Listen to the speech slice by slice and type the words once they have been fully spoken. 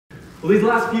Well, these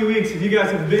last few weeks, if you guys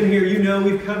have been here, you know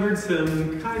we've covered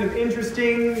some kind of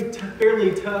interesting,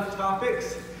 fairly tough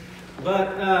topics. But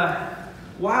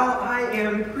while I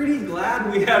am pretty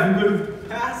glad we have moved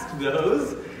past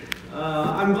those,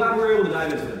 I'm glad we're able to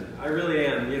dive into them. I really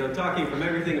am. You know, talking from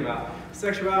everything about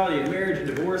sexuality and marriage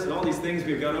and divorce and all these things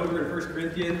we've gone over in 1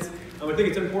 Corinthians. I think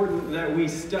it's important that we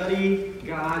study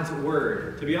God's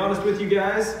Word. To be honest with you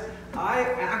guys, I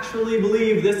actually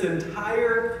believe this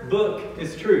entire book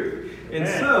is truth. And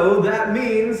so that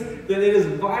means that it is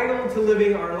vital to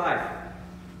living our life.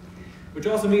 Which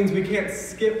also means we can't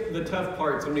skip the tough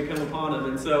parts when we come upon them.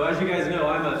 And so, as you guys know,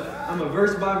 I'm a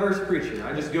verse-by-verse preacher.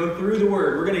 I just go through the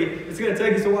Word. It's going to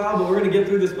take us a while, but we're going to get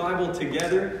through this Bible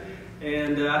together.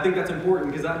 And I think that's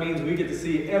important because that means we get to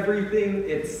see everything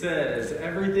it says,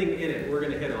 everything in it. We're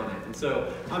going to hit on it. And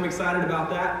so I'm excited about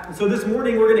that. And so this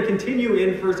morning we're going to continue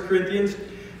in 1 Corinthians.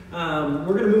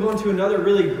 We're going to move on to another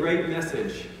really great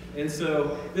message. And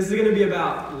so this is going to be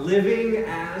about living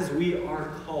as we are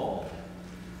called.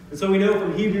 And so we know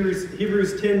from Hebrews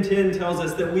 10:10 tells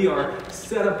us that we are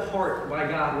set apart by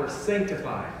God. We're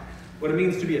sanctified. What it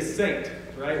means to be a saint.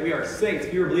 Right? We are saints.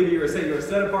 If you're a believer, you're a saint. You are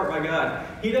set apart by God.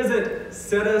 He doesn't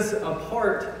set us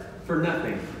apart for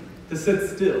nothing, to sit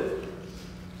still.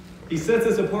 He sets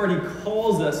us apart. He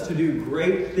calls us to do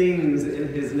great things in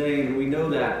His name, and we know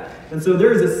that. And so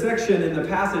there's a section in the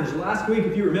passage. Last week,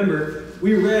 if you remember,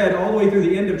 we read all the way through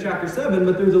the end of chapter 7,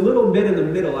 but there's a little bit in the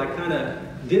middle I kind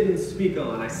of didn't speak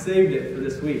on. I saved it for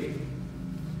this week.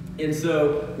 And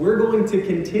so we're going to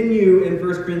continue in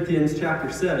 1 Corinthians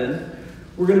chapter 7.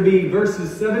 We're going to be verses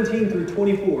 17 through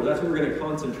 24. That's what we're going to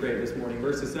concentrate this morning,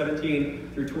 verses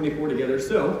 17 through 24 together.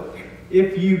 So,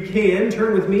 if you can,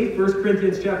 turn with me, 1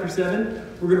 Corinthians chapter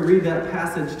 7. We're going to read that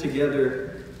passage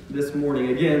together this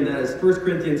morning. Again, that is 1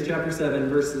 Corinthians chapter 7,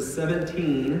 verses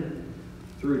 17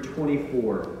 through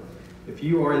 24. If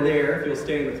you are there, if you'll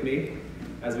stand with me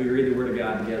as we read the Word of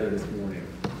God together this morning.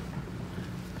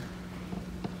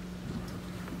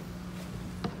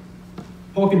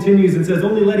 Paul continues and says,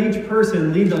 "Only let each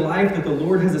person lead the life that the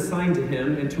Lord has assigned to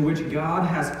him and to which God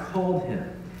has called him.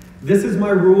 This is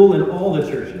my rule in all the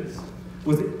churches.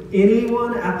 Was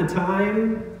anyone at the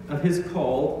time of his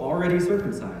call already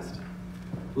circumcised?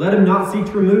 Let him not seek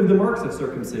to remove the marks of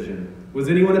circumcision. Was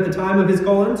anyone at the time of his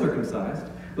call uncircumcised?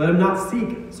 Let him not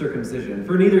seek circumcision.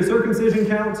 For neither circumcision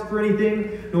counts for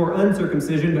anything, nor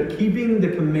uncircumcision, but keeping the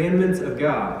commandments of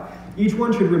God. Each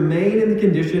one should remain in the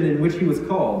condition in which he was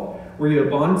called. Were you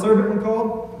a bondservant when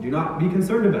called? Do not be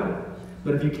concerned about it.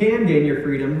 But if you can gain your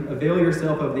freedom, avail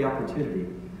yourself of the opportunity.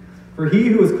 For he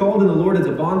who is called in the Lord as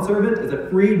a bondservant is a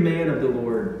freed man of the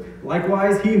Lord.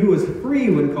 Likewise, he who is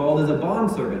free when called is a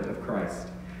bondservant of Christ.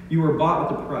 You were bought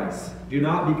with a price. Do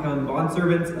not become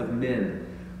bondservants of men.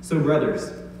 So,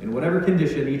 brothers, in whatever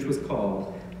condition each was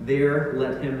called, there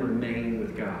let him remain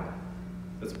with God."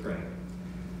 Let's pray.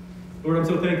 Lord, I'm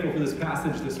so thankful for this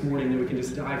passage this morning that we can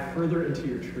just dive further into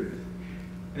your truth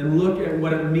and look at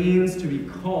what it means to be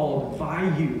called by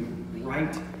you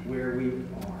right where we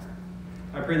are.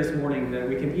 I pray this morning that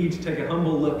we can each take a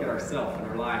humble look at ourselves and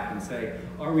our life and say,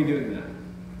 are we doing that?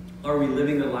 Are we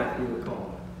living the life we were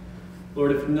called?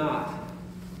 Lord, if not,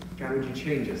 God, would you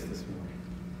change us this morning?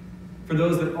 For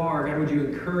those that are, God, would you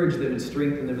encourage them and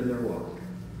strengthen them in their walk?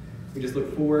 We just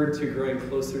look forward to growing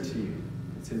closer to you.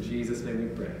 It's in Jesus' name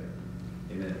we pray.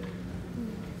 Amen.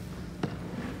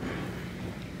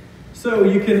 So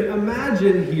you can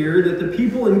imagine here that the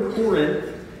people in Corinth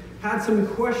had some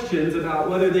questions about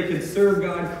whether they could serve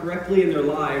God correctly in their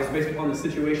lives based upon the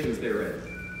situations they were in.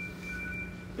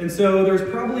 And so there's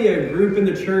probably a group in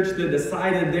the church that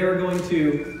decided they were going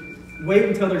to wait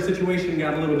until their situation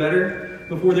got a little better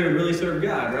before they would really serve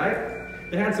God, right?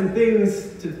 They had some things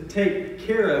to take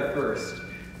care of first.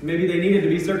 Maybe they needed to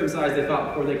be circumcised, they thought,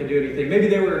 before they could do anything. Maybe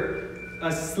they were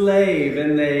a slave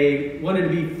and they wanted to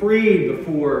be freed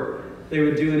before they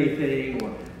would do anything.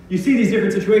 Or you see these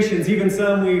different situations. Even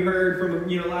some we heard from,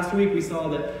 last week we saw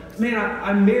that, man,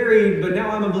 I'm married, but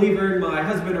now I'm a believer and my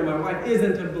husband or my wife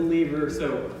isn't a believer.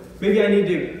 So maybe I need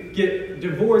to get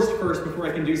divorced first before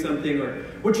I can do something. Or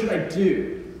what should I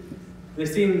do? They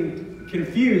seemed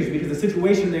confused because the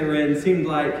situation they were in seemed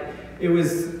like it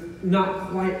was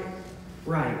not quite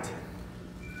right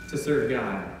to serve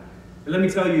God. And let me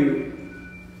tell you,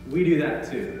 we do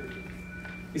that too.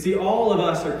 You see, all of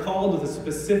us are called with a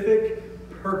specific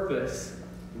purpose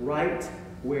right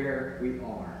where we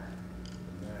are.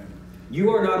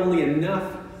 You are not only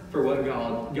enough for what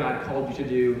God called you to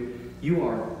do, you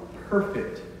are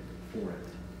perfect for it.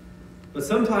 But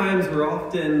sometimes we're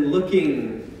often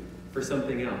looking for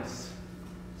something else.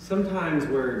 Sometimes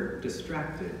we're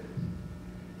distracted.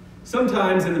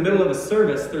 Sometimes in the middle of a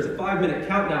service, there's a 5-minute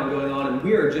countdown going on, and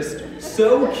we are just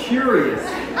so curious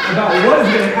about what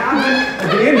is going to happen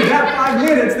at the end of that 5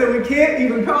 minutes that we can't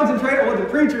even concentrate on what the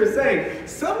preacher is saying.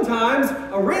 Sometimes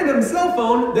a random cell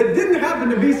phone that didn't happen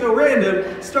to be so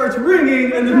random starts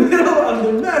ringing in the middle of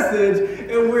the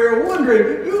message, and we're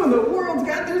wondering, who in the world's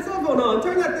got their cell phone on?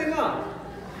 Turn that thing off.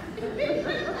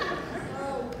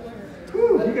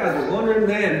 Whew, you guys are wondering,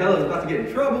 man, Bella's about to get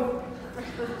in trouble.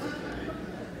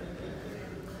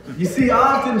 You see,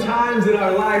 oftentimes in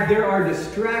our life, there are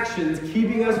distractions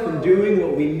keeping us from doing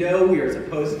what we know we are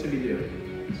supposed to be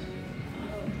doing.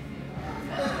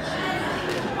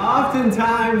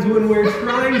 Oftentimes, when we're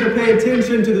trying to pay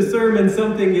attention to the sermon,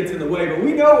 something gets in the way. But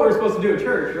we know what we're supposed to do at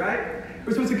church, right?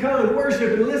 We're supposed to come and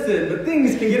worship and listen, but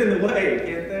things can get in the way,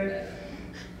 can't they?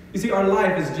 You see, our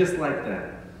life is just like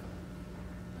that.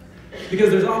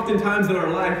 Because there's often times in our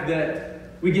life that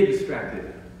we get distracted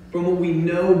from what we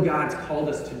know God's called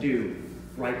us to do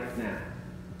right now.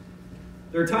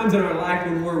 There are times in our life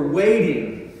when we're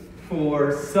waiting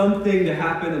for something to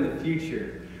happen in the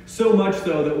future, so much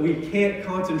so that we can't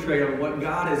concentrate on what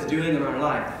God is doing in our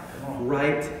life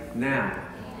right now.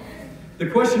 The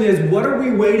question is, what are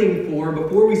we waiting for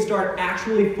before we start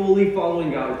actually fully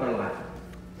following God with our life?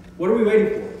 What are we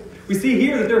waiting for? We see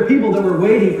here that there are people that were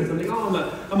waiting for something.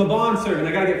 Oh, I'm a bondservant.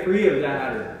 I got to get free of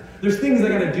that. Or, there's things I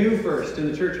got to do first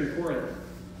in the church in Corinth.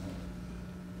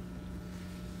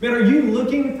 Man, are you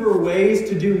looking for ways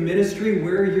to do ministry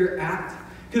where you're at?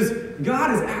 Because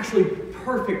God has actually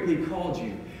perfectly called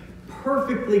you,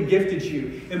 perfectly gifted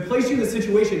you, and placed you in the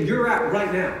situation you're at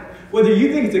right now. Whether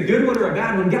you think it's a good one or a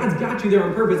bad one, God's got you there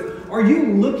on purpose. Are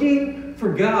you looking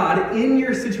for God in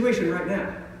your situation right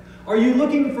now? Are you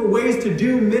looking for ways to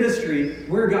do ministry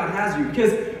where God has you?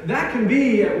 Because that can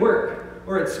be at work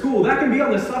or at school. That can be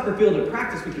on the soccer field to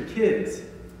practice with your kids.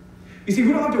 You see,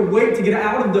 we don't have to wait to get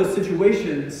out of those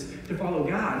situations to follow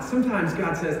God. Sometimes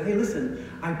God says, hey, listen,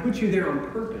 I put you there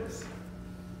on purpose.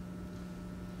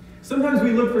 Sometimes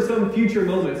we look for some future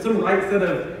moment, some right set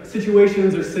of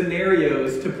situations or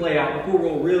scenarios to play out before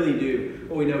we'll really do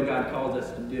what we know God calls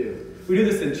us to do. We do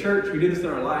this in church. We do this in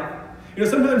our life. You know,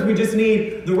 sometimes we just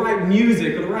need the right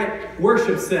music or the right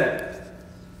worship set,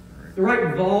 the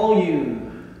right volume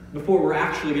before we're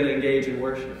actually going to engage in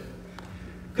worship.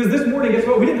 Because this morning, guess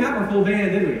what? We didn't have our full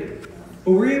band, did we?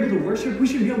 But we're able to worship. We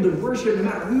should be able to worship no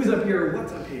matter who's up here or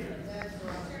what's up here.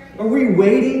 Are we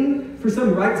waiting for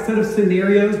some right set of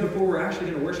scenarios before we're actually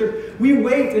going to worship? We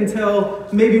wait until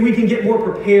maybe we can get more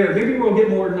prepared. Maybe we'll get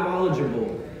more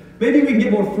knowledgeable. Maybe we can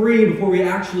get more free before we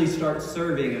actually start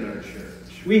serving in our church.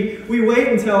 We wait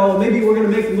until maybe we're going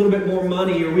to make a little bit more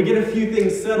money, or we get a few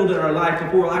things settled in our life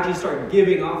before we'll actually start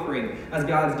giving offering as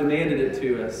God's demanded it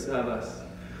of us.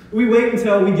 We wait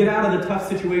until we get out of the tough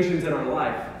situations in our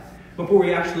life before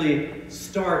we actually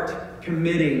start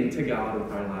committing to God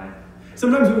with our life.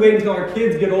 Sometimes we wait until our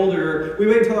kids get older, or we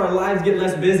wait until our lives get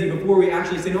less busy before we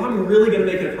actually say, no, I'm really going to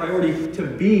make it a priority to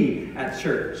be at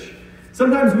church.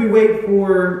 Sometimes we wait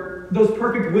for those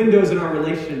perfect windows in our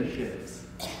relationships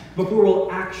before we'll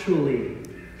actually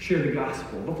share the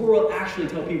gospel, before we'll actually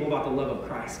tell people about the love of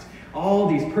Christ. All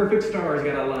these perfect stars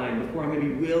got aligned before I'm going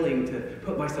to be willing to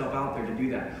put myself out there to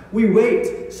do that. We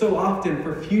wait so often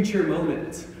for future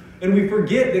moments, and we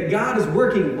forget that God is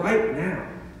working right now.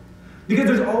 Because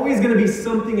there's always going to be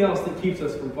something else that keeps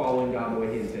us from following God the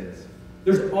way He intends.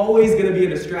 There's always going to be a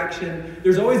distraction.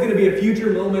 There's always going to be a future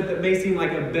moment that may seem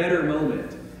like a better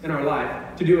moment in our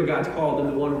life to do what God's called than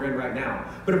the one we're in right now.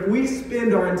 But if we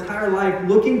spend our entire life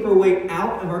looking for a way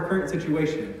out of our current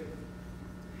situation,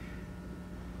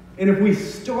 and if we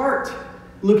start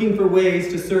looking for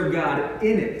ways to serve God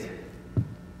in it,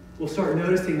 we'll start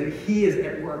noticing that He is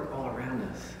at work all around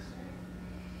us.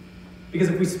 Because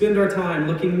if we spend our time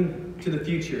looking to the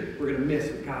future, we're going to miss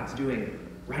what God's doing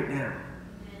right now.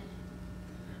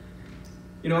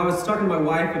 You know, I was talking to my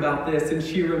wife about this, and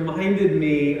she reminded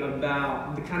me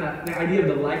about the idea of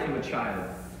the life of a child.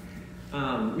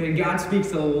 God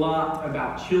speaks a lot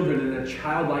about children and a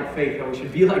childlike faith, how we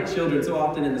should be like children so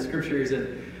often in the scriptures.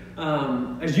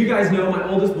 And as you guys know, my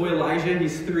oldest boy Elijah,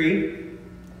 he's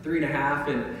 3.5,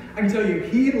 and I can tell you,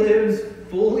 he lives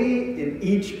fully in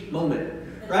each moment.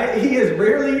 Right? He is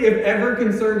rarely, if ever,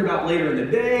 concerned about later in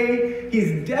the day.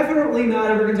 He's definitely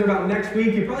not ever concerned about next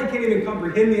week. He probably can't even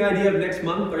comprehend the idea of next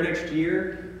month or next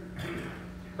year.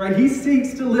 Right? He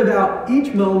seeks to live out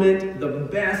each moment the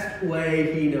best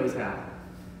way he knows how.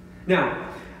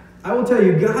 Now, I will tell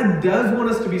you, God does want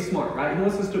us to be smart, right? He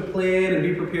wants us to plan and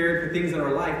be prepared for things in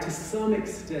our life to some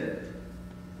extent.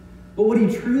 But what He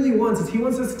truly wants is He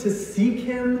wants us to seek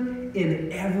Him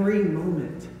in every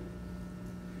moment.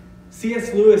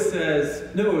 C.S. Lewis says,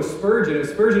 no, it was Spurgeon. It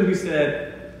was Spurgeon who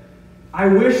said, I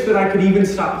wish that I could even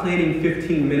stop planning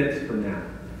 15 minutes from now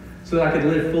so that I could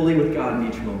live fully with God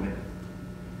in each moment.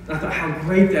 And I thought how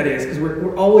great that is, because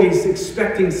we're always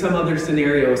expecting some other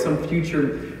scenario, some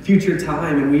future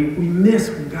time, and we miss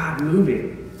God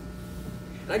moving.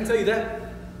 And I can tell you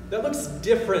that looks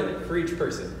different for each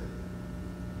person.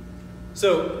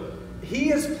 So He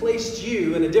has placed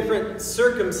you in a different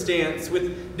circumstance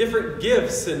with different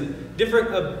gifts and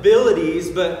different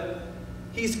abilities, but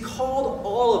He's called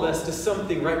all of us to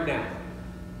something right now.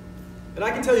 And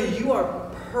I can tell you, you are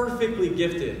perfectly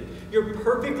gifted. You're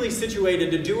perfectly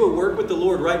situated to do a work with the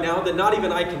Lord right now that not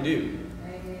even I can do.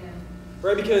 Amen.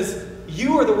 Right? Because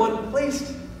you are the one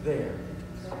placed there.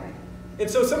 And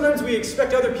so sometimes we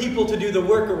expect other people to do the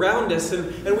work around us,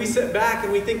 and we sit back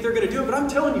and we think they're going to do it. But I'm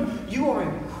telling you, you are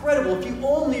incredible. If you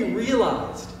only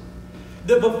realized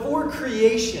that before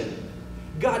creation,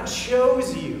 God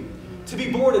chose you to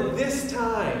be born at this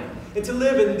time and to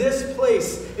live in this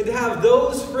place and to have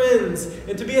those friends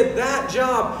and to be at that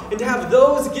job and to have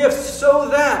those gifts so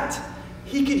that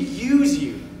He could use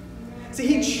you. See,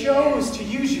 He chose to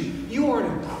use you. You are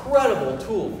an incredible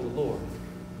tool for the Lord.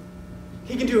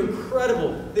 He can do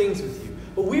incredible things with you.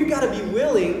 But we've got to be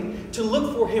willing to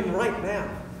look for Him right now.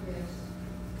 Yes.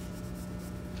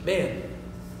 Man,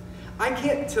 I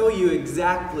can't tell you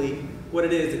exactly what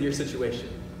it is in your situation.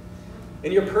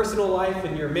 In your personal life,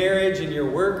 in your marriage, in your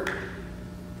work.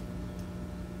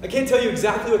 I can't tell you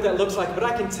exactly what that looks like, but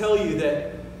I can tell you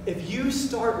that if you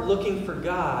start looking for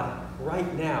God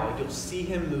right now, you'll see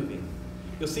Him moving.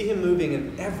 You'll see Him moving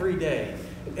in every day,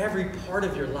 in every part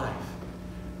of your life.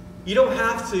 You don't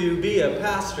have to be a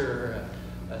pastor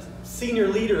or a senior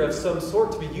leader of some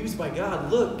sort to be used by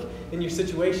God. Look in your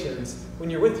situations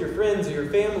when you're with your friends or your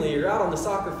family, you're out on the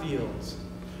soccer fields,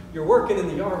 you're working in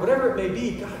the yard, whatever it may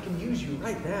be, God can use you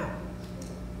right now.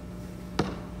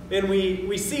 And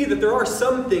we see that there are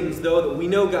some things, though, that we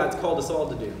know God's called us all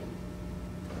to do.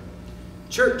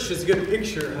 Church is a good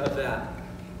picture of that.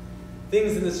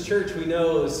 Things in this church we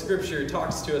know Scripture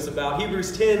talks to us about.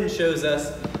 Hebrews 10 shows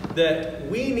us that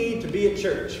we need to be at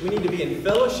church. We need to be in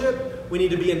fellowship. We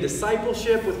need to be in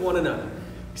discipleship with one another.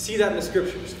 You see that in the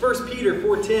Scriptures. 1 Peter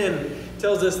 4:10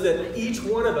 tells us that each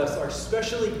one of us are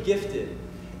specially gifted.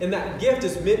 And that gift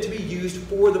is meant to be used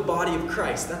for the body of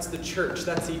Christ. That's the church.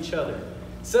 That's each other.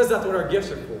 It says that's what our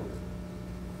gifts are for.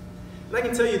 And I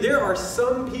can tell you, there are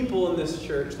some people in this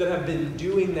church that have been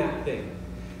doing that thing.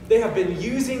 They have been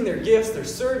using their gifts. They're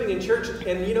serving in church.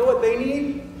 And you know what they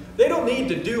need? They don't need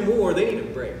to do more. They need a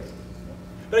break.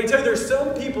 But I can tell you, there's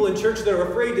some people in church that are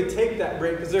afraid to take that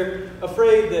break because they're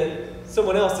afraid that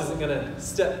someone else isn't going to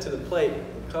step to the plate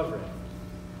and cover it.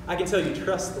 I can tell you,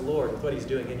 trust the Lord with what He's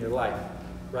doing in your life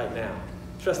right now.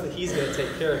 Trust that He's going to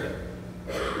take care of it.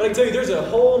 But I can tell you, there's a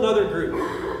whole other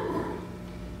group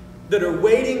that are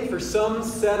waiting for some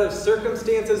set of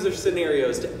circumstances or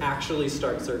scenarios to actually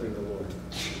start serving the Lord.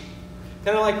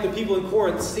 Kind of like the people in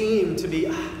Corinth seem to be,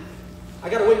 I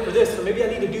got to wait for this, or maybe I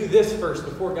need to do this first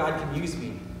before God can use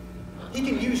me. He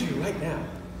can use you right now.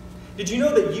 Did you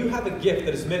know that you have a gift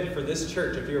that is meant for this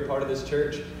church if you're a part of this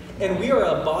church? And we are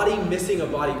a body missing a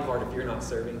body part if you're not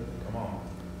serving. Come on.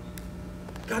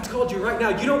 God's called you right now.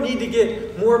 You don't need to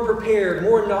get more prepared,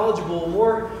 more knowledgeable,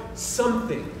 more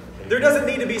something. There doesn't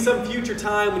need to be some future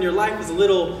time when your life is a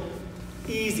little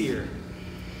easier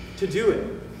to do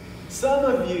it. Some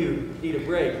of you need a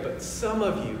break, but some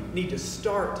of you need to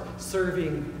start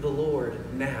serving the Lord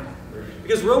now.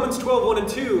 Because Romans 12:1 and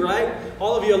 2, right? A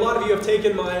lot of you have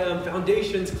taken my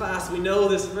foundations class. We know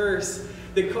this verse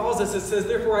that calls us. It says,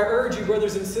 therefore I urge you,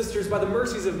 brothers and sisters, by the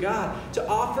mercies of God, to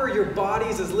offer your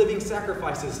bodies as living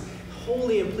sacrifices,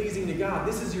 holy and pleasing to God.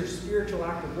 This is your spiritual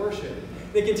act of worship.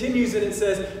 It continues and it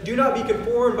says, do not be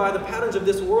conformed by the patterns of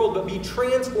this world, but be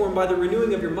transformed by the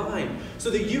renewing of your mind, so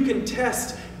that you can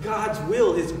test God's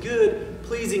will, His good,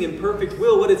 pleasing, and perfect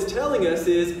will. What it's telling us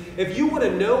is, if you want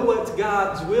to know what's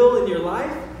God's will in your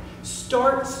life,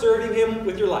 start serving Him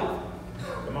with your life.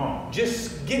 Come on.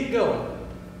 Just get going,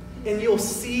 and you'll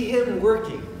see Him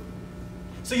working.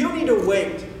 So you don't need to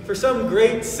wait for some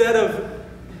great set of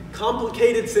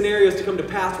complicated scenarios to come to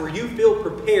pass where you feel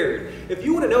prepared. If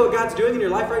you want to know what God's doing in your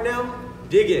life right now,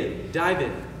 dig in, dive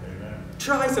in. Amen.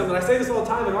 Try something. I say this all the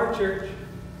time in our church.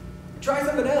 Try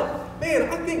something out. Man,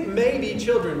 I think maybe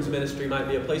children's ministry might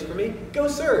be a place for me. Go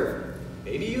serve.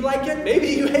 Maybe you like it. Maybe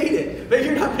you hate it. Maybe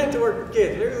you're not meant to work with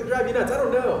kids. Maybe it'll drive you nuts. I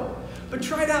don't know. But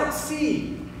try it out.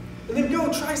 See. And then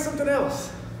go try something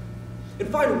else. And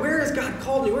find, where has God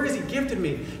called me? Where has He gifted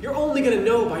me? You're only going to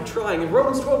know by trying. And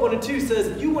Romans 12:1 and 2 says,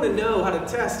 if you want to know how to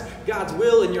test God's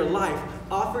will in your life,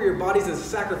 Offer your bodies as a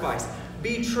sacrifice.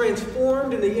 Be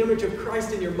transformed in the image of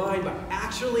Christ in your mind by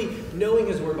actually knowing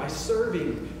His Word, by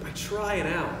serving, by trying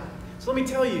out. So let me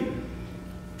tell you,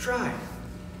 try.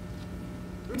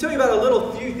 Let me tell you about a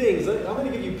little few things. I'm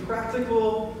going to give you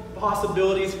practical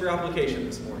possibilities for application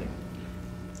this morning.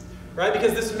 Right?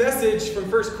 Because this message from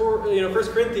 1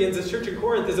 Corinthians, this church in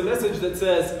Corinth, is a message that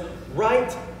says,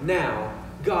 right now,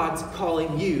 God's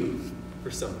calling you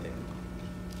for something.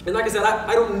 And like I said,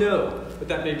 I don't know what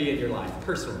that may be in your life,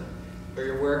 personally, or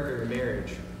your work, or your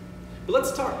marriage. But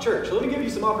let's talk church. Let me give you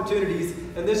some opportunities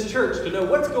in this church to know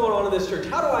what's going on in this church.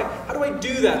 How do I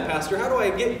do that, Pastor? How do I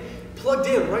get plugged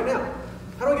in right now?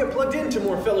 How do I get plugged into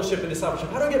more fellowship and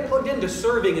discipleship? How do I get plugged into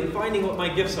serving and finding what my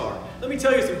gifts are? Let me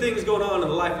tell you some things going on in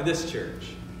the life of this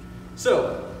church.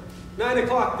 So, 9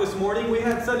 o'clock this morning, we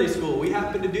had Sunday school. We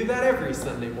happen to do that every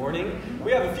Sunday morning.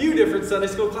 We have a few different Sunday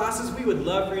school classes. We would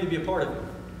love for you to be a part of it.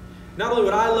 Not only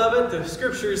would I love it, the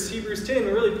scriptures, Hebrews 10,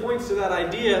 really points to that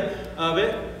idea of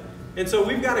it. And so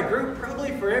we've got a group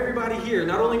probably for everybody here.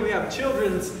 Not only do we have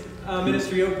children's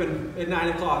ministry open at 9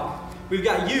 o'clock, we've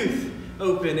got youth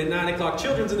open at 9 o'clock.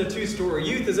 Children's in the 2-story.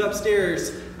 Youth is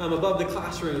upstairs above the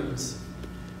classrooms.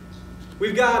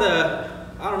 We've got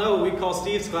I don't know what we call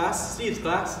Steve's class. Steve's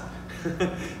class.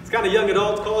 It's kind of young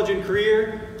adults, college and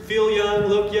career. Feel young,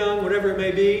 look young, whatever it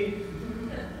may be.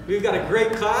 We've got a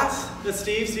great class. That's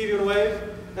Steve. Steve, you want to wave?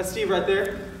 That's Steve right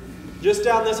there. Just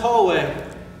down this hallway.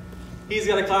 He's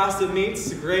got a class that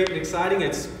meets. Great and exciting.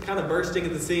 It's kind of bursting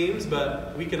at the seams,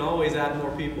 but we can always add more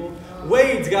people.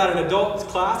 Wade's got an adults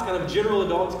class, kind of a general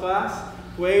adults class.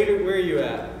 Wade, where are you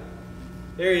at?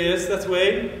 There he is. That's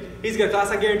Wade. He's got a class.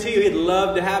 I guarantee you he'd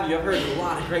love to have you. I've heard a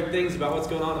lot of great things about what's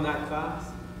going on in that class.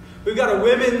 We've got a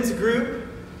women's group.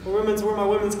 Where my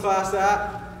women's class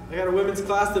at? I got a women's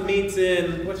class that meets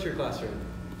in, what's your classroom?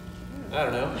 I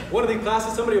don't know. One of these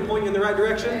classes, somebody will point you in the right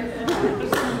direction.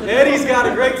 Eddie's got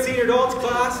a great senior adults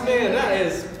class. Man, that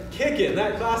is kicking.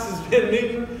 That class has been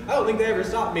meeting. I don't think they ever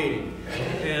stopped meeting.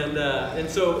 And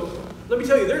so, let me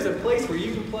tell you, there's a place where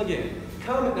you can plug in.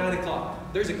 Come at 9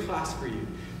 o'clock. There's a class for you.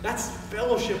 That's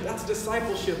fellowship. That's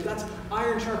discipleship. That's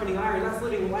iron sharpening iron. That's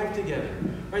living life together.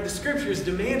 Right? The scriptures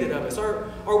demand it of us.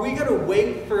 Are we going to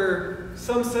wait for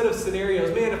some set of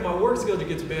scenarios? Man, if my work schedule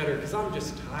gets better because I'm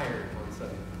just tired on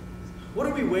Sunday. What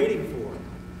are we waiting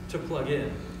for to plug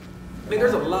in? I mean,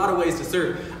 there's a lot of ways to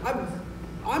serve.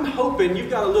 I'm hoping you've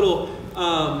got a little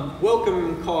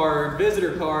welcome card,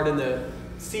 visitor card in the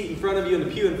seat in front of you, in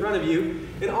the pew in front of you.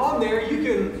 And on there, you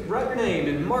can write your name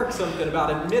and mark something about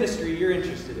a ministry you're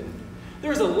interested in.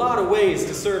 There's a lot of ways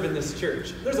to serve in this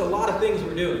church. There's a lot of things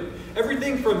we're doing.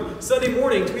 Everything from Sunday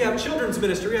mornings, we have children's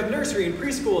ministry, we have nursery and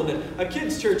preschool, and then a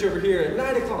kids' church over here at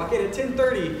 9 o'clock and at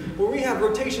 10:30, where we have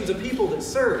rotations of people that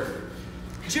serve.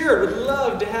 Jared would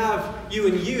love to have you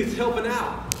and youth helping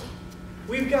out.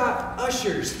 We've got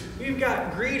ushers, we've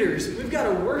got greeters, we've got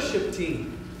a worship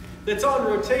team that's on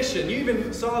rotation. You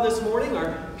even saw this morning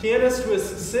our pianist was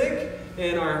sick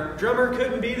and our drummer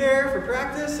couldn't be there for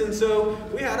practice, and so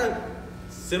we had a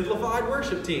simplified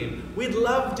worship team. We'd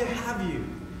love to have you.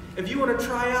 If you want to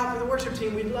try out for the worship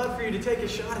team, we'd love for you to take a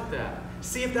shot at that.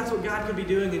 See if that's what God could be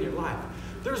doing in your life.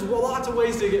 There's lots of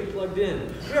ways to get plugged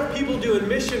in. We have people doing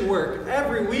mission work.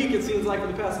 Every week, it seems like for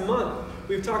the past month,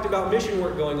 we've talked about mission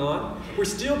work going on. We're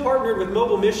still partnered with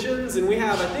Mobile Missions, and we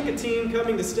have, I think, a team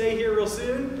coming to stay here real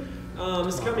soon.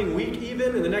 This coming week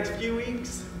even, in the next few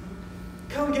weeks.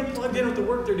 Come get plugged in with the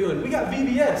work they're doing. We got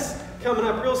VBS coming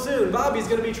up real soon. Bobby's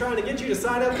going to be trying to get you to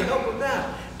sign up to help with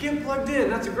that. Get plugged in.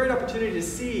 That's a great opportunity to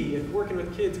see if working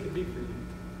with kids could be for you.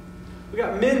 We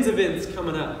got men's events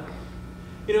coming up.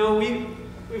 You know,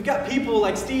 we've got people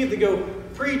like Steve that go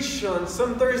preach on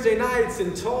some Thursday nights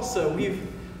in Tulsa. We've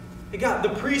got the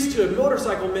Priesthood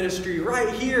Motorcycle Ministry right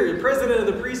here. The president of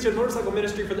the Priesthood Motorcycle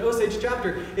Ministry for the Osage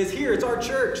chapter is here. It's our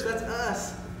church. That's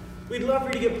us. We'd love for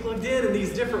you to get plugged in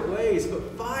these different ways, but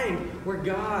find where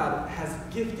God has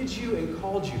gifted you and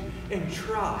called you and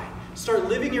try. Start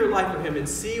living your life for Him and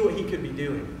see what He could be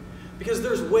doing. Because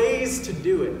there's ways to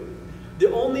do it.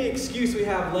 The only excuse we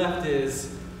have left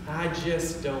is, I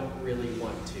just don't really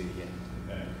want to yet.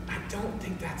 Okay. I don't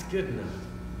think that's good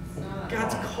enough.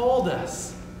 God's called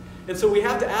us. And so we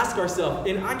have to ask ourselves,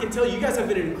 and I can tell you guys have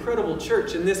been an incredible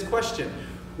church in this question.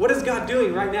 What is God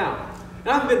doing right now? And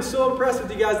I've been so impressed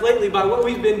with you guys lately by what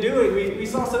we've been doing. We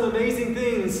saw some amazing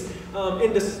things.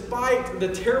 And despite the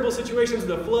terrible situations,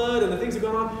 the flood and the things that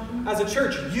are going on, as a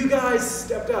church, you guys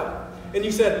stepped up. And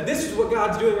you said, this is what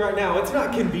God's doing right now. It's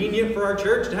not convenient for our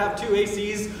church to have 2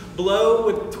 ACs blow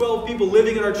with 12 people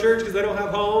living in our church because they don't have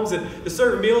homes, and to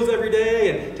serve meals every day,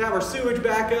 and to have our sewage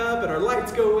back up and our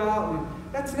lights go out. And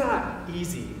That's not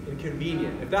easy and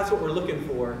convenient. If that's what we're looking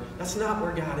for, that's not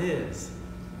where God is.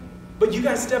 But you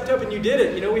guys stepped up and you did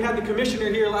it. You know, we had the commissioner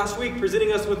here last week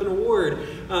presenting us with an award.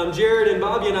 Jared and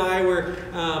Bobby and I were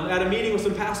at a meeting with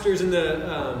some pastors, and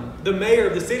the mayor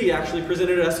of the city actually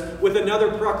presented us with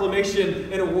another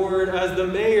proclamation and award as the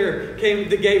mayor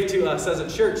gave to us as a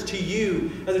church, to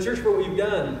you as a church, for what you've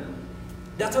done.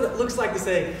 That's what it looks like to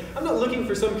say, I'm not looking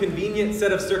for some convenient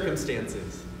set of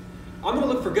circumstances. I'm going to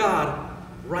look for God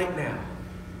right now,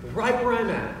 right where I'm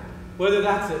at, whether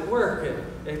that's at work,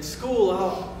 at school,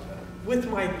 out with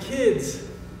my kids,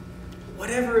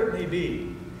 whatever it may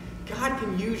be. God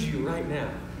can use you right now.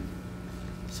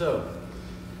 So,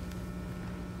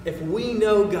 if we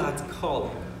know God's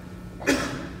calling,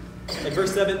 like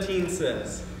verse 17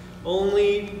 says,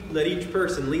 only let each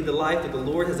person lead the life that the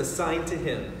Lord has assigned to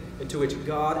him and to which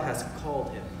God has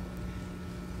called him.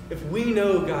 If we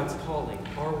know God's calling,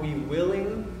 are we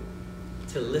willing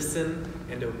to listen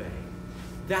and obey?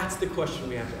 That's the question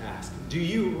we have to ask. Do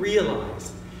you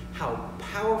realize how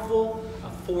powerful a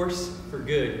force for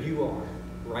good you are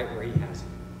right where he has you?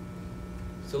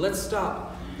 So let's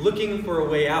stop looking for a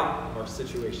way out of our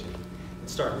situation and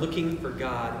start looking for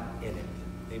God in it.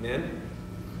 Amen?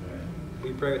 Will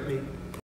you pray with me?